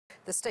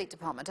The State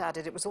Department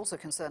added it was also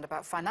concerned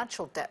about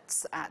financial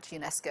debts at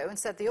UNESCO and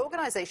said the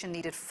organisation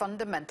needed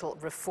fundamental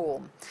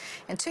reform.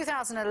 In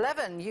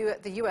 2011,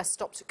 the US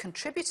stopped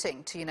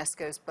contributing to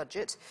UNESCO's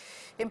budget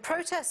in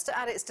protest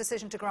at its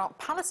decision to grant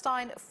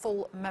Palestine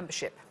full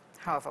membership.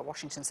 However,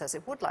 Washington says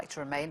it would like to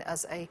remain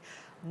as a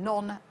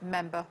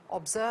non-member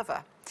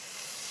observer.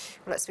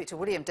 Well, let's speak to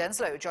William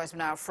Denselow, who joins me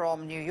now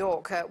from New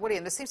York.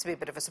 William, this seems to be a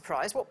bit of a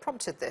surprise. What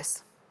prompted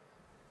this?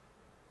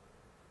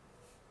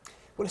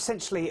 Well,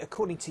 essentially,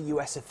 according to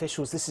US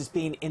officials, this has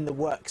been in the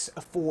works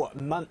for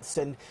months,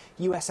 and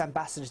US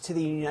Ambassador to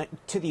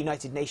the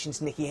United Nations,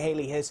 Nikki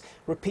Haley, has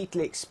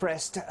repeatedly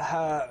expressed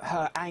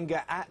her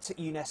anger at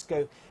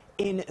UNESCO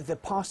in the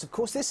past. Of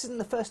course, this isn't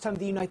the first time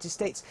the United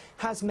States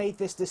has made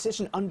this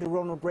decision. Under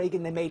Ronald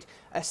Reagan, they made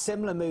a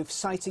similar move,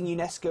 citing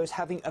UNESCO as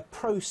having a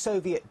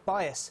pro-Soviet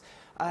bias.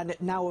 And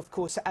now, of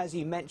course, as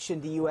you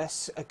mentioned, the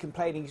US are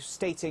complaining,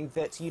 stating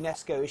that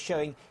UNESCO is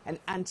showing an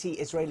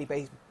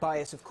anti-Israeli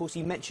bias. Of course,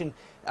 you mentioned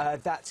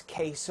that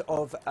case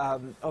of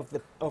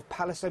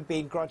Palestine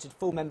being granted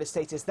full member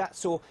status. That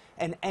saw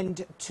an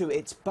end to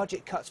its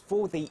budget cuts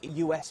for the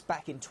US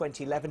back in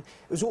 2011. It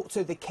was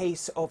also the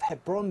case of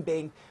Hebron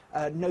being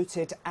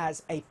noted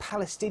as a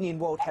Palestinian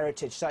World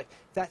Heritage Site.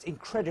 That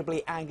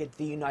incredibly angered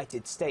the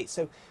United States.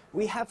 So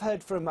we have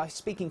heard from,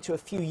 speaking to a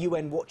few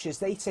UN watchers,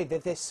 they say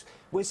that this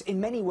was in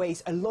many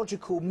ways a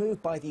logical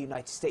move by the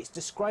United States,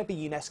 describing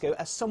UNESCO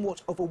as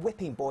somewhat of a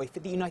whipping boy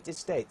for the United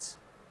States.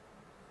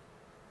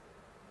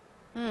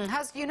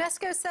 Has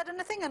UNESCO said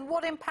anything, and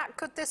what impact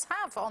could this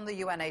have on the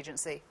UN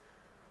agency?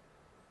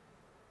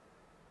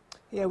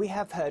 Yeah, we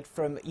have heard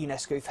from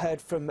UNESCO. We've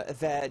heard from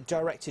their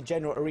Director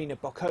General, Irina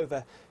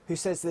Bokova, who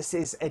says this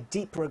is a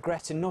deep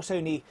regret and not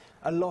only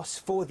a loss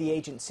for the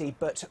agency,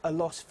 but a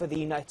loss for the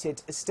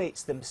United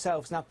States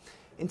themselves. Now,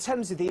 in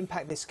terms of the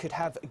impact this could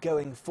have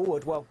going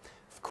forward, well,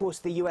 of course,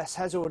 the US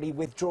has already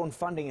withdrawn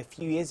funding a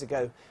few years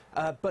ago,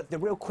 but the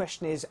real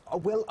question is,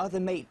 will other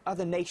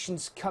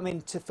nations come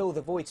in to fill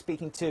the void?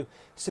 Speaking to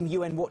some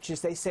UN watchers,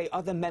 they say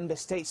other member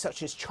states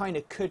such as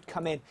China could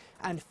come in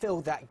and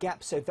fill that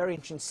gap, so very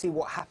interesting to see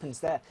what happens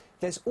there.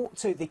 There's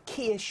also the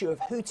key issue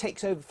of who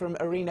takes over from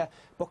Irina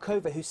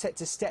Bokova, who's set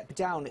to step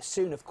down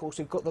soon. Of course,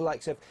 we've got the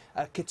likes of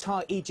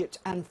Qatar, Egypt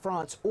and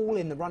France all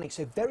in the running,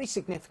 so very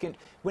significant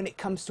when it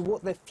comes to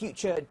what the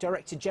future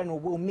Director General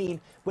will mean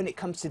when it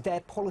comes to their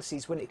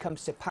policies, when it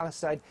comes to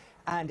Palestine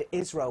and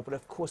Israel. But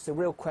of course, the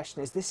real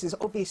question is, this is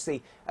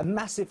obviously a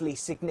massively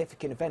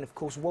significant event. Of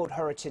course, World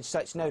Heritage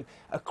Sites known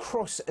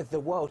across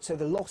the world. So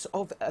the loss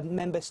of a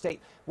member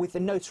state with the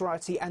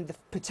notoriety and the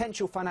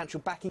potential financial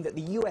backing that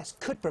the US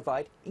could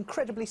provide,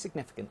 incredibly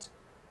significant.